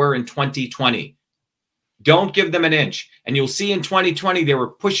where they were in 2020. Don't give them an inch. And you'll see in 2020, they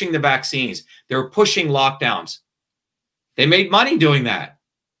were pushing the vaccines. They were pushing lockdowns. They made money doing that.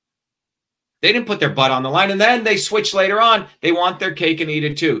 They didn't put their butt on the line. And then they switch later on. They want their cake and eat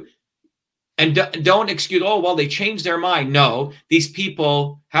it too. And don't excuse, oh, well, they changed their mind. No, these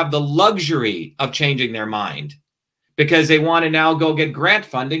people have the luxury of changing their mind because they want to now go get grant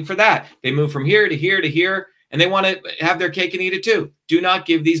funding for that. They move from here to here to here, and they want to have their cake and eat it too. Do not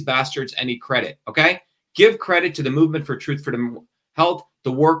give these bastards any credit, okay? Give credit to the Movement for Truth, Freedom, Health,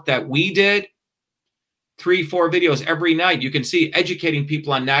 the work that we did. 3-4 videos every night. You can see educating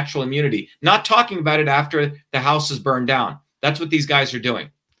people on natural immunity, not talking about it after the house is burned down. That's what these guys are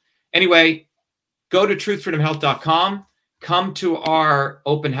doing. Anyway, go to truthfreedomhealth.com. Come to our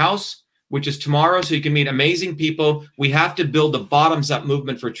open house, which is tomorrow, so you can meet amazing people. We have to build the bottoms-up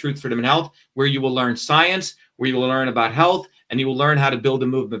movement for truth, freedom, and health, where you will learn science, where you will learn about health, and you will learn how to build a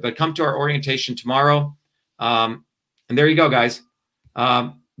movement. But come to our orientation tomorrow. And there you go, guys.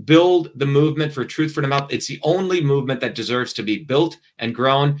 Build the movement for truth, freedom, health. It's the only movement that deserves to be built and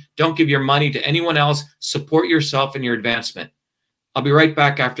grown. Don't give your money to anyone else. Support yourself and your advancement. I'll be right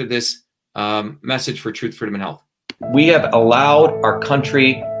back after this message for truth, freedom, and health. We have allowed our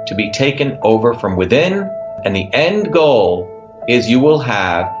country to be taken over from within, and the end goal is you will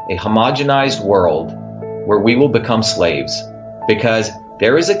have a homogenized world where we will become slaves, because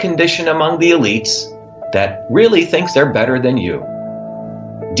there is a condition among the elites that really thinks they're better than you,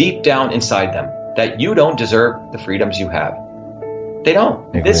 deep down inside them, that you don't deserve the freedoms you have. They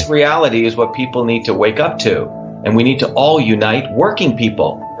don't. This reality is what people need to wake up to, and we need to all unite, working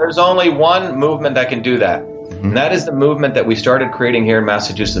people. There's only one movement that can do that. And that is the movement that we started creating here in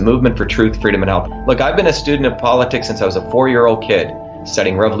Massachusetts, the Movement for Truth, Freedom, and Health. Look, I've been a student of politics since I was a 4-year-old kid,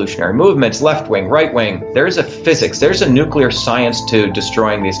 studying revolutionary movements, left wing, right wing. There's a physics, there's a nuclear science to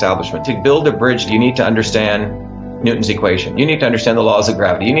destroying the establishment. To build a bridge, you need to understand Newton's equation. You need to understand the laws of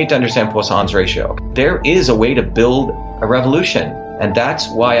gravity. You need to understand Poisson's ratio. There is a way to build a revolution, and that's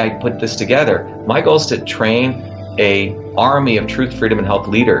why I put this together. My goal is to train an army of truth, freedom, and health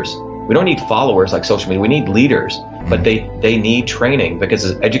leaders. We don't need followers like social media. We need leaders, but they need training, because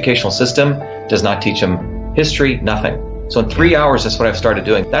the educational system does not teach them history, nothing. So in 3 hours, that's what I've started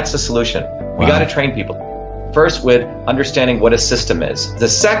doing. That's the solution. We got to train people. First, with understanding what a system is. The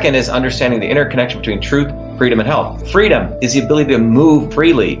second is understanding the interconnection between truth, freedom, and health. Freedom is the ability to move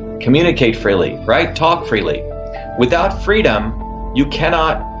freely, communicate freely, right? Talk freely. Without freedom, you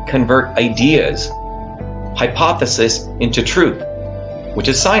cannot convert ideas, hypothesis into truth, which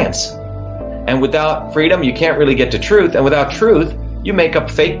is science. And without freedom, you can't really get to truth. And without truth, you make up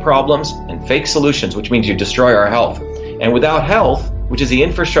fake problems and fake solutions, which means you destroy our health. And without health, which is the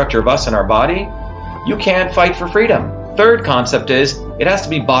infrastructure of us and our body, you can't fight for freedom. Third concept is it has to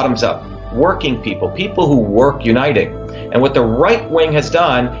be bottoms up. Working people, people who work uniting. And what the right wing has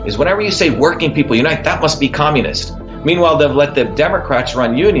done is whenever you say working people unite, that must be communist. Meanwhile, they've let the Democrats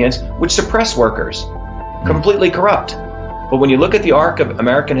run unions, which suppress workers. Completely corrupt. But when you look at the arc of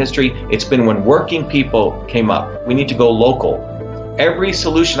American history, it's been when working people came up. We need to go local. Every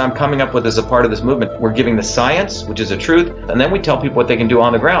solution I'm coming up with as a part of this movement, we're giving the science, which is the truth, and then we tell people what they can do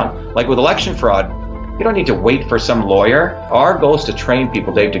on the ground. Like with election fraud, you don't need to wait for some lawyer. Our goal is to train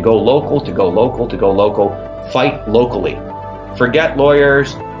people, Dave, to go local, to go local, to go local, fight locally. Forget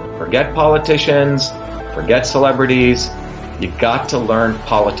lawyers, forget politicians, forget celebrities. You got to learn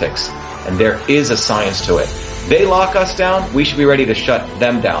politics, and there is a science to it. They lock us down, we should be ready to shut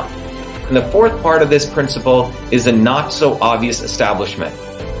them down. And the fourth part of this principle is the not so obvious establishment.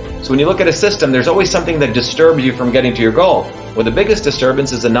 So when you look at a system, there's always something that disturbs you from getting to your goal. Well, the biggest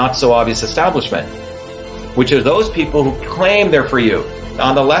disturbance is the not so obvious establishment, which are those people who claim they're for you,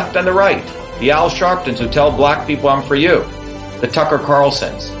 on the left and the right. The Al Sharptons who tell black people I'm for you. The Tucker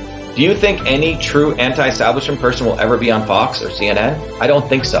Carlsons. Do you think any true anti-establishment person will ever be on Fox or CNN? I don't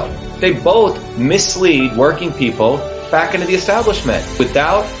think so. They both mislead working people back into the establishment.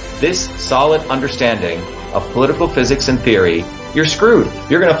 Without this solid understanding of political physics and theory, you're screwed.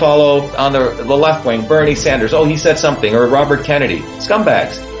 You're going to follow on the left wing, Bernie Sanders. Oh, he said something. Or Robert Kennedy.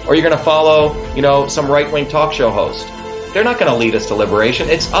 Scumbags. Or you're going to follow, some right-wing talk show host. They're not going to lead us to liberation.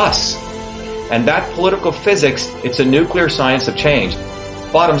 It's us. And that political physics, it's a nuclear science of change.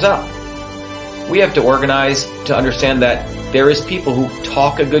 Bottoms up. We have to organize to understand that there is people who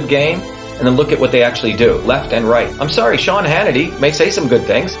talk a good game and then look at what they actually do, left and right. I'm sorry, Sean Hannity may say some good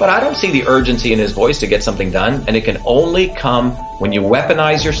things, but I don't see the urgency in his voice to get something done, and it can only come when you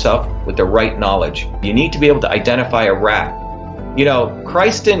weaponize yourself with the right knowledge. You need to be able to identify a rat.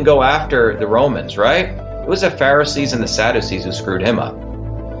 Christ didn't go after the Romans, right? It was the Pharisees and the Sadducees who screwed him up.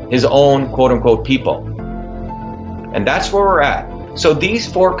 His own quote-unquote people. And that's where we're at. So these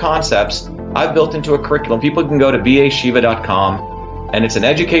four concepts I've built into a curriculum. People can go to vashiva.com, and it's an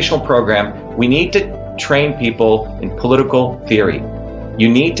educational program. We need to train people in political theory. You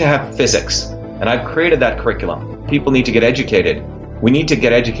need to have physics, and I've created that curriculum. People need to get educated. We need to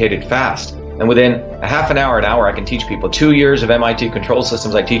get educated fast. And within a half an hour, I can teach people. 2 years of MIT control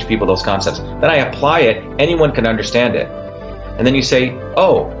systems, I teach people those concepts. Then I apply it, anyone can understand it. And then you say,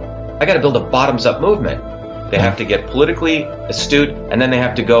 oh, I got to build a bottoms-up movement. They have to get politically astute, and then they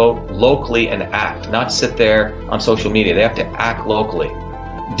have to go locally and act, not sit there on social media. They have to act locally,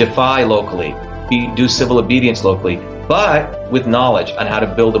 defy locally, do civil obedience locally, but with knowledge on how to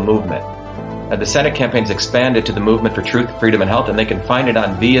build a movement. The Senate campaign's expanded to the Movement for Truth, Freedom, and Health, and they can find it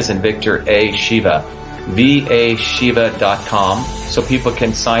on V as in Victor, A, Shiva, vashiva.com, so people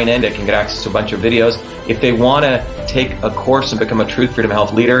can sign in. They can get access to a bunch of videos. If they want to take a course and become a Truth, Freedom, and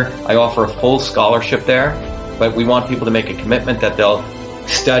Health leader, I offer a full scholarship there, but we want people to make a commitment that they'll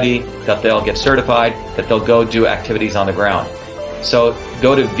study, that they'll get certified, that they'll go do activities on the ground. So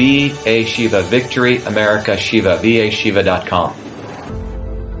go to VA Shiva, Victory America Shiva, vashiva.com.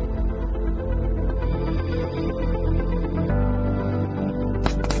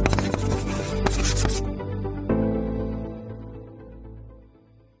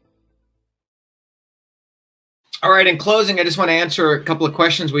 All right, in closing, I just want to answer a couple of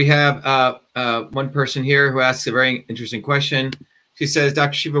questions. We have one person here who asks a very interesting question. She says,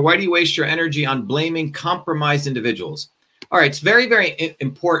 Dr. Shiva, why do you waste your energy on blaming compromised individuals? All right, it's very, very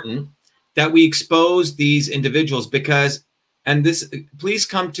important that we expose these individuals because, and this, please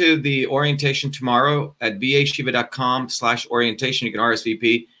come to the orientation tomorrow at vashiva.com/orientation. You can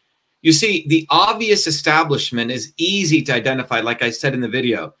RSVP. You see, the obvious establishment is easy to identify, like I said in the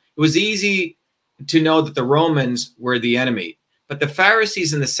video. It was easy to know that the Romans were the enemy, but the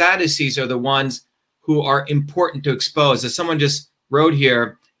Pharisees and the Sadducees are the ones who are important to expose. As someone just wrote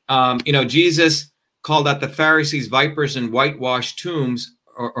here, Jesus called out the Pharisees vipers and whitewashed tombs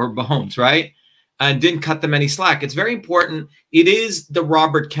or bones, right? And didn't cut them any slack. It's very important. It is the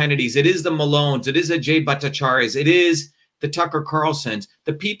Robert Kennedys. It is the Malones. It is the Jay Bhattacharya's. It is the Tucker Carlsons,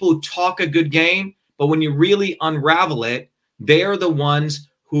 the people who talk a good game, but when you really unravel it, they are the ones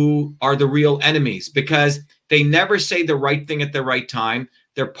who are the real enemies because they never say the right thing at the right time.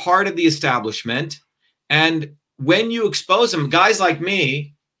 They're part of the establishment. And when you expose them, guys like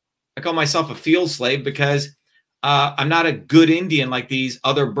me, I call myself a field slave because I'm not a good Indian like these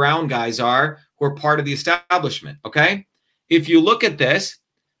other brown guys are who are part of the establishment, okay? If you look at this,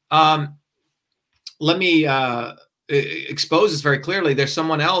 let me expose this very clearly. There's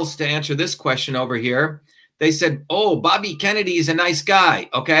someone else to answer this question over here. They said, oh, Bobby Kennedy is a nice guy,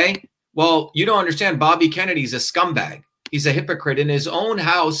 okay? Well, you don't understand. Bobby Kennedy's a scumbag. He's a hypocrite. In his own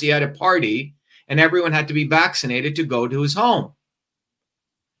house, he had a party, and everyone had to be vaccinated to go to his home.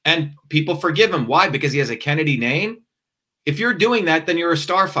 And people forgive him. Why? Because he has a Kennedy name? If you're doing that, then you're a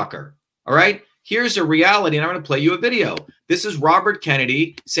star fucker, all right? Here's a reality, and I'm going to play you a video. This is Robert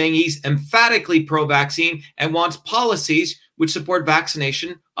Kennedy saying he's emphatically pro-vaccine and wants policies which support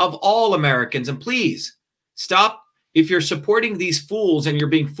vaccination of all Americans. And please, stop. If you're supporting these fools and you're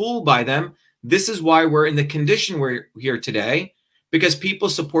being fooled by them, this is why we're in the condition we're here today, because people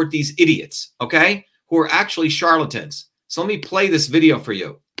support these idiots, okay, who are actually charlatans. So let me play this video for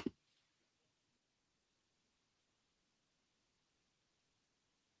you.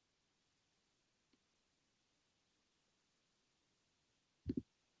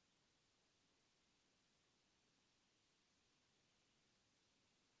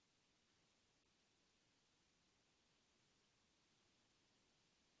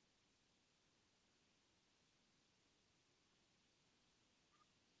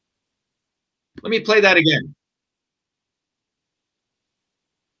 Let me play that again.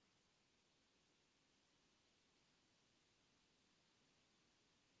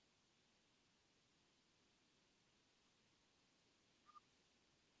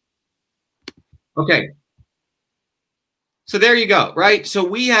 Okay. So there you go, right? So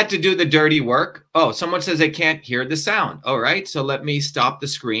we had to do the dirty work. Oh, someone says they can't hear the sound. All right. So let me stop the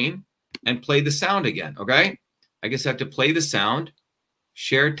screen and play the sound again. Okay. I guess I have to play the sound,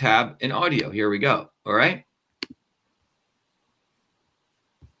 share tab in audio. Here we go. All right.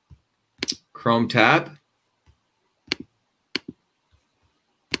 Chrome tab.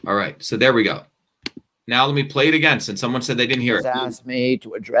 All right. So there we go. Now let me play it again since someone said they didn't hear it. Asked me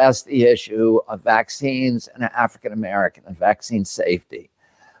to address the issue of vaccines and African American and vaccine safety.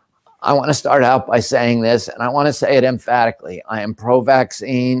 I want to start out by saying this, and I want to say it emphatically. I am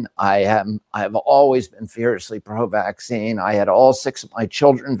pro-vaccine. I have always been fiercely pro-vaccine. I had all 6 of my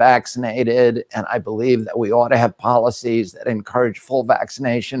children vaccinated, and I believe that we ought to have policies that encourage full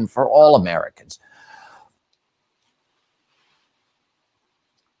vaccination for all Americans.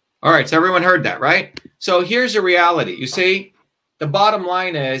 All right, so everyone heard that, right? So here's a reality. You see, the bottom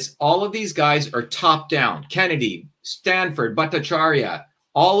line is all of these guys are top down. Kennedy, Stanford, Bhattacharya,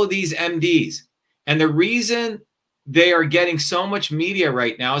 all of these MDs. And the reason they are getting so much media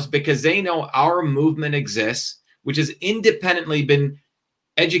right now is because they know our movement exists, which has independently been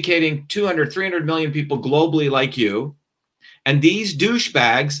educating 200, 300 million people globally like you. And these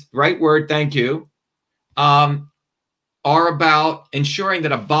douchebags, right word, thank you, are about ensuring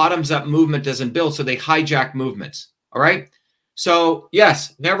that a bottoms-up movement doesn't build, so they hijack movements, all right? So,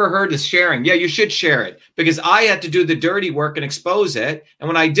 yes, never heard of sharing. Yeah, you should share it because I had to do the dirty work and expose it. And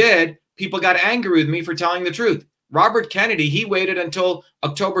when I did, people got angry with me for telling the truth. Robert Kennedy, he waited until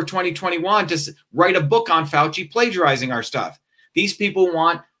October 2021 to write a book on Fauci plagiarizing our stuff. These people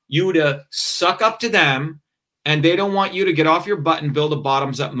want you to suck up to them, and they don't want you to get off your butt and build a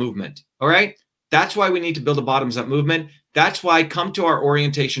bottoms-up movement, all right? That's why we need to build a bottoms-up movement. That's why come to our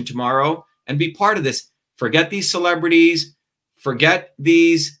orientation tomorrow and be part of this. Forget these celebrities. Forget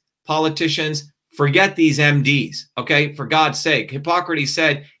these politicians. Forget these MDs, okay? For God's sake. Hippocrates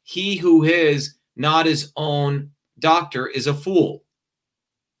said, he who is not his own doctor is a fool.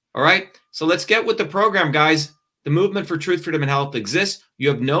 All right? So let's get with the program, guys. The movement for truth, freedom, and health exists. You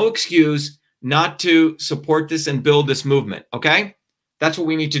have no excuse not to support this and build this movement, okay? That's what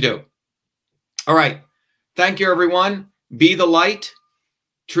we need to do. All right. Thank you, everyone. Be the light.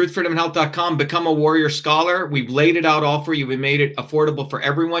 truthfreedomandhealth.com. Become a warrior scholar. We've laid it out all for you. We made it affordable for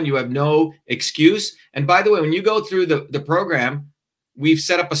everyone. You have no excuse. And by the way, when you go through the program, we've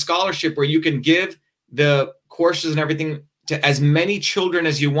set up a scholarship where you can give the courses and everything to as many children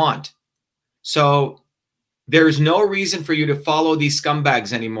as you want. So there's no reason for you to follow these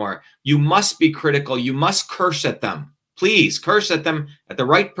scumbags anymore. You must be critical. You must curse at them. Please curse at them, at the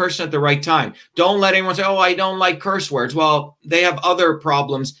right person at the right time. Don't let anyone say, oh, I don't like curse words. Well, they have other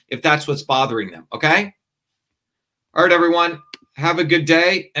problems if that's what's bothering them, okay? All right, everyone, have a good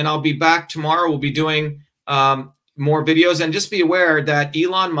day, and I'll be back tomorrow. We'll be doing more videos, and just be aware that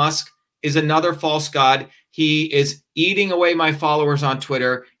Elon Musk is another false god. He is eating away my followers on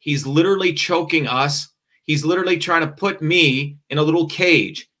Twitter. He's literally choking us. He's literally trying to put me in a little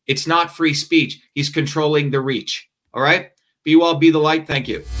cage. It's not free speech. He's controlling the reach. All right? Be well, be the light. Thank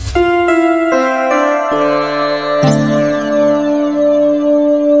you.